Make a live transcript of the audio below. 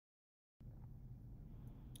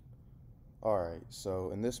Alright, so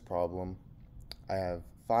in this problem, I have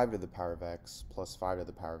 5 to the power of x plus 5 to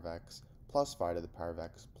the power of x plus 5 to the power of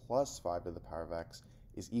x plus 5 to the power of x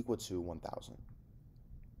is equal to 1,000.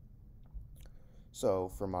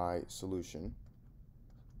 So for my solution,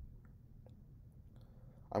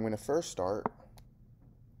 I'm going to first start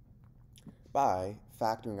by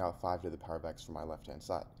factoring out 5 to the power of x from my left-hand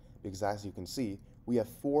side. Because as you can see, we have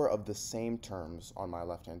 4 of the same terms on my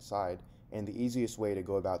left-hand side, and the easiest way to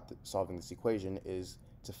go about solving this equation is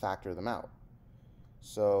to factor them out.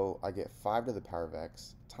 So I get 5 to the power of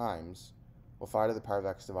x times, well, 5 to the power of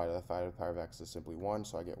x divided by 5 to the power of x is simply 1,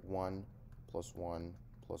 so I get 1 plus 1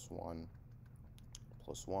 plus 1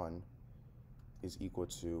 plus 1 is equal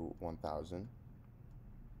to 1,000.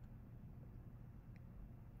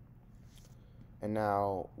 And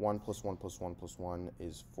now 1 plus 1 plus 1 plus 1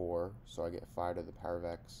 is 4, so I get 5 to the power of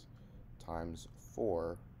x times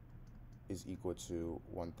 4 is equal to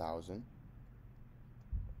 1,000.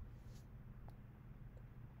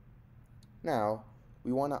 Now,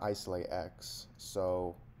 we want to isolate x,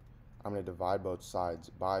 so I'm going to divide both sides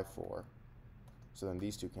by 4. So then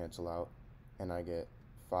these two cancel out, and I get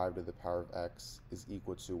 5 to the power of x is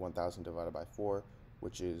equal to 1,000 divided by 4,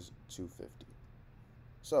 which is 250.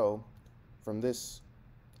 So, from this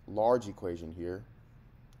large equation here,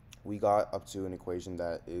 we got up to an equation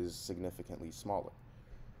that is significantly smaller.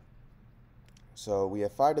 So we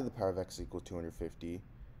have 5 to the power of x equals 250,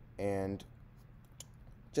 and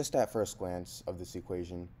just at first glance of this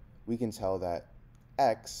equation, we can tell that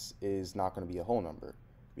x is not going to be a whole number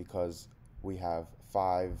because we have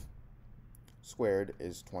 5 squared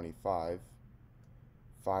is 25,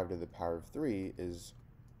 5 to the power of 3 is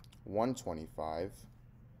 125,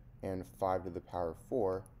 and 5 to the power of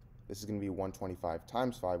 4, this is going to be 125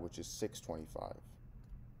 times 5, which is 625.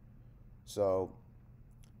 So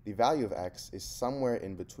the value of x is somewhere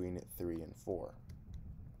in between 3 and 4.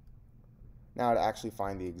 Now, to actually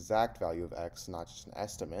find the exact value of x, not just an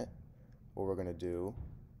estimate, what we're going to do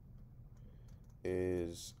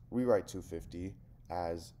is rewrite 250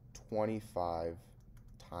 as 25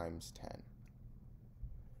 times 10.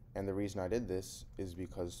 And the reason I did this is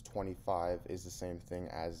because 25 is the same thing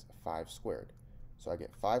as 5 squared. So I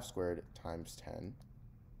get 5 squared times 10.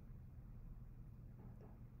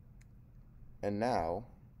 And now,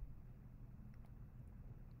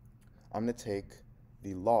 I'm going to take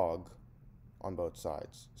the log on both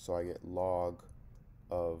sides. So I get log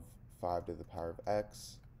of 5 to the power of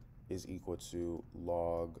x is equal to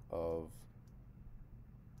log of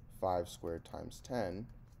 5 squared times 10.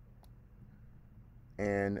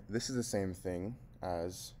 And this is the same thing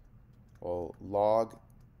as, well, log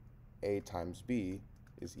a times b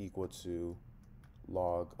is equal to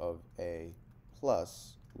log of a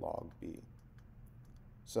plus log b.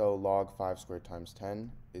 So log 5 squared times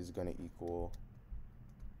 10 is going to equal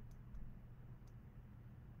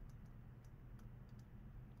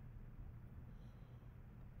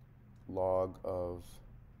log of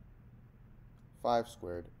 5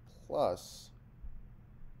 squared plus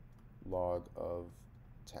log of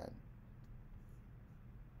 10.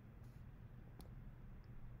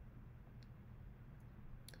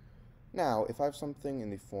 Now, if I have something in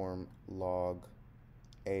the form log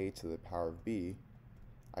a to the power of b,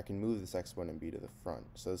 I can move this exponent b to the front.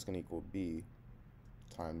 So this is going to equal b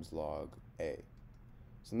times log a.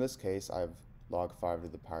 So in this case, I have log 5 to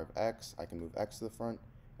the power of x. I can move x to the front,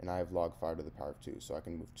 and I have log 5 to the power of 2, so I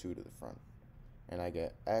can move 2 to the front. And I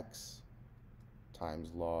get x times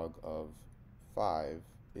log of 5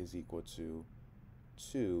 is equal to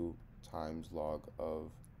 2 times log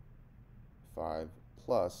of 5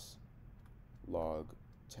 plus log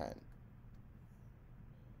 10.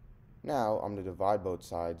 Now I'm going to divide both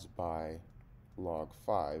sides by log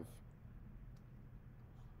 5.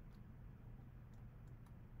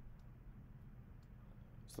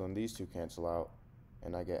 So then these two cancel out,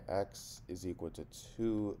 and I get x is equal to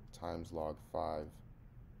 2 times log 5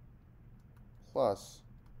 plus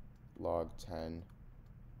log 10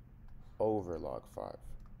 over log 5.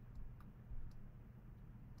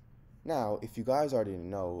 Now, if you guys already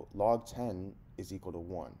know, log 10 is equal to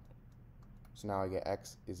 1. So now I get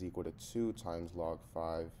x is equal to 2 times log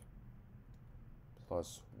 5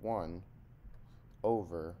 plus 1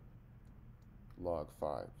 over log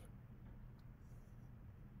 5.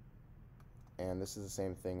 And this is the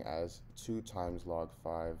same thing as 2 times log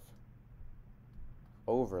 5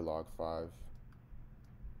 over log 5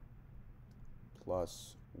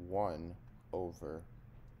 plus 1 over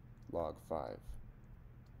log 5.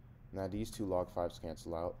 Now these two log 5s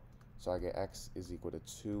cancel out, so I get x is equal to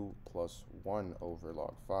 2 plus 1 over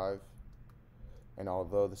log 5. And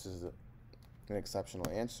although this is an exceptional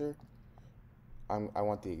answer, I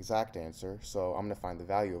want the exact answer, so I'm going to find the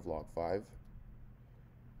value of log 5.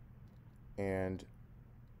 And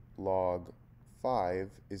log 5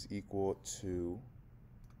 is equal to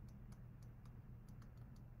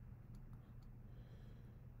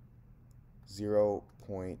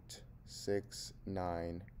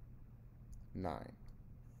 0.699,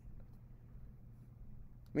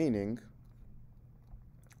 meaning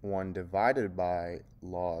 1 divided by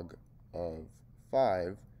log of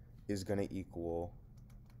 5 is going to equal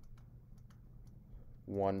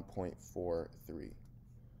 1.43.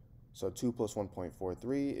 So 2 plus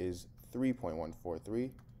 1.43 is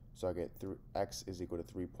 3.143. So I get x is equal to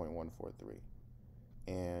 3.143.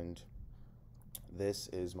 And this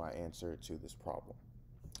is my answer to this problem.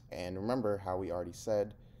 And remember how we already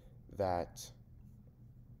said that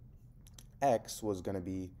x was going to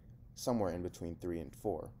be somewhere in between 3 and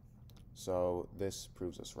 4. So this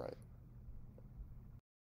proves us right.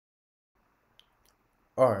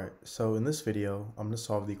 Alright, so in this video, I'm going to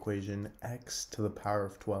solve the equation x to the power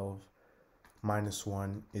of 12 minus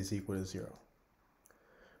 1 is equal to 0.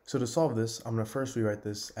 So to solve this, I'm going to first rewrite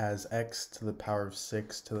this as x to the power of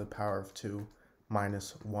 6 to the power of 2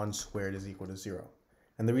 minus 1 squared is equal to 0.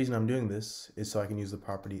 And the reason I'm doing this is so I can use the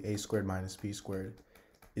property a squared minus b squared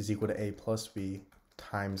is equal to a plus b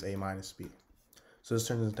times a minus b. So this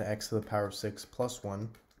turns into x to the power of 6 plus 1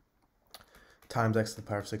 times x to the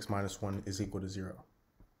power of 6 minus 1 is equal to 0.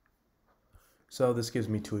 So this gives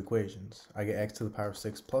me two equations. I get x to the power of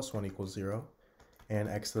 6 plus 1 equals 0, and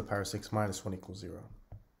x to the power of 6 minus 1 equals 0.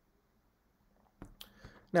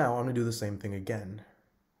 Now I'm going to do the same thing again.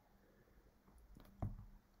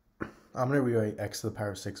 I'm going to rewrite x to the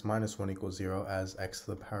power of 6 minus 1 equals 0 as x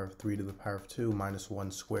to the power of 3 to the power of 2 minus 1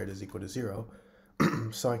 squared is equal to 0.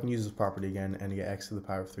 So I can use this property again and get x to the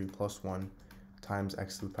power of 3 plus 1 times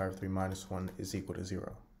x to the power of 3 minus 1 is equal to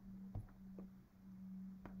 0.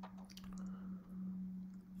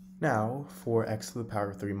 Now, for x to the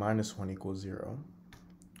power of 3 minus 1 equals 0,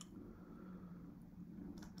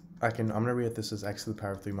 I'm going to rewrite this as x to the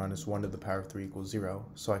power of 3 minus 1 to the power of 3 equals 0,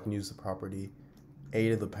 so I can use the property a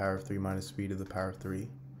to the power of 3 minus b to the power of 3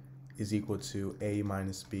 is equal to a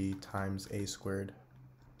minus b times a squared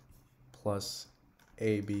plus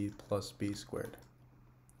ab plus b squared.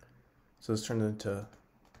 So this turns into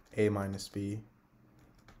a minus b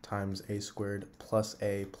times a squared plus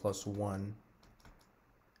a plus 1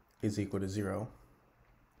 is equal to 0.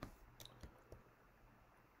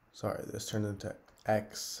 Sorry, this turns into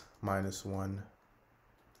x minus 1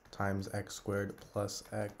 times x squared plus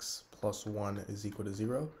x plus 1 is equal to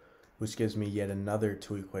 0, which gives me yet another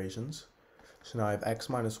two equations. So now I have x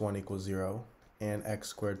minus 1 equals 0 and x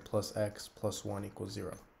squared plus x plus 1 equals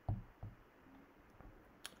 0.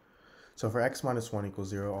 So for x minus 1 equals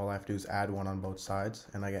 0, all I have to do is add 1 on both sides,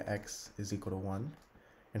 and I get x is equal to 1.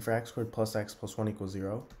 And for x squared plus x plus 1 equals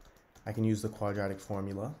 0, I can use the quadratic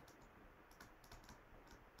formula.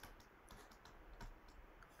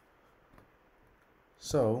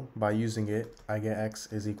 So by using it, I get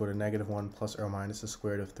x is equal to negative 1 plus or minus the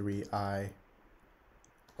square root of 3i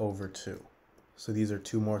over 2. So these are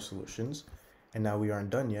two more solutions. And now we aren't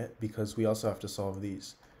done yet because we also have to solve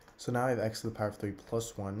these. So now I have x to the power of 3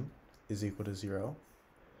 plus 1 is equal to 0.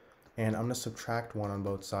 And I'm going to subtract 1 on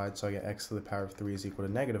both sides, so I get x to the power of 3 is equal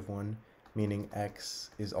to negative 1, meaning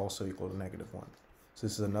x is also equal to negative 1. So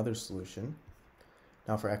this is another solution.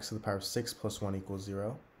 Now for x to the power of 6 plus 1 equals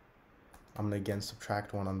 0, I'm going to again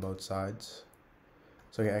subtract 1 on both sides.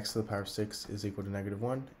 So I get x to the power of 6 is equal to negative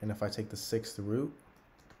 1. And if I take the 6th root,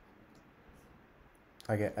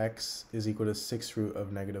 I get x is equal to 6th root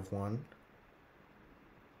of negative 1,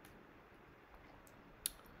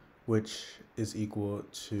 which is equal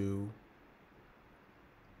to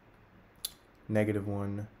negative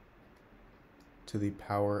 1 to the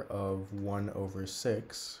power of 1 over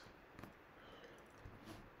 6.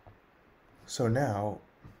 So now,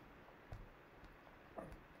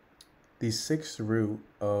 the 6th root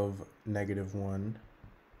of negative 1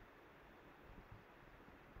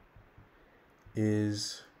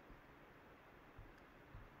 is,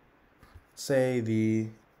 say,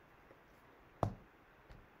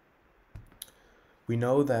 we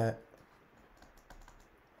know that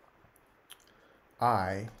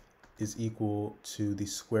I is equal to the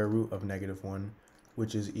square root of negative 1,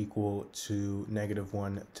 which is equal to negative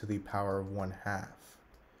 1 to the power of 1/2.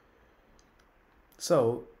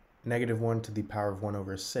 So negative 1 to the power of 1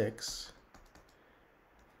 over 6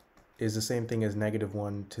 is the same thing as negative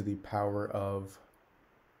 1 to the power of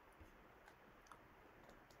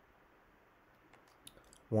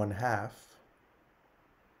 1/2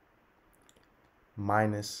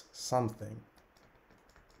 minus something.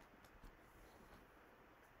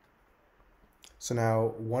 So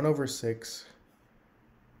now 1 over 6,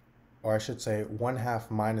 or I should say 1/2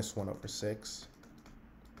 minus 1 over 6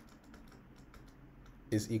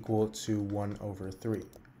 is equal to 1 over 3.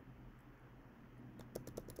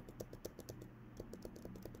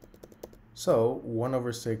 So 1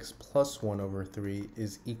 over 6 plus 1 over 3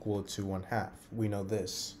 is equal to 1/2. We know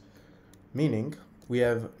this. Meaning we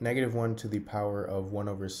have negative 1 to the power of 1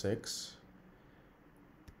 over 6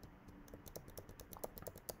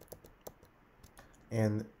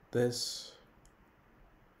 and this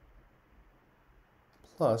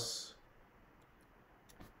plus,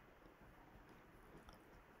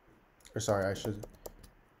 or sorry, I should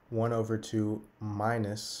 1 over 2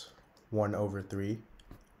 minus 1 over 3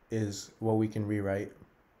 is what we can rewrite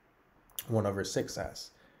 1 over 6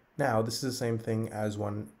 as. Now, this is the same thing as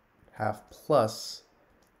 1/2 plus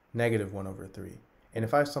negative 1 over 3. And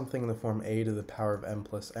if I have something in the form a to the power of m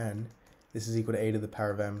plus n, this is equal to a to the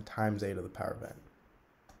power of m times a to the power of n.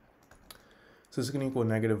 So this is going to equal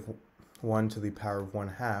negative 1 to the power of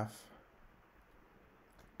 1/2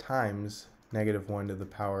 times negative 1 to the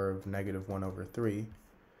power of negative 1 over 3.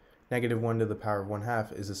 Negative 1 to the power of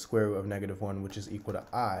 1/2 is the square root of negative 1, which is equal to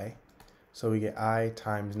I. So we get I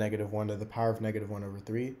times negative 1 to the power of negative 1 over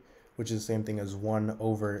 3, which is the same thing as 1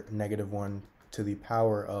 over negative 1 to the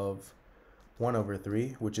power of 1 over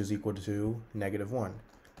 3, which is equal to negative 1.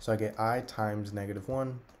 So I get I times negative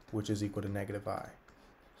 1, which is equal to negative I,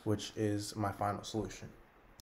 which is my final solution.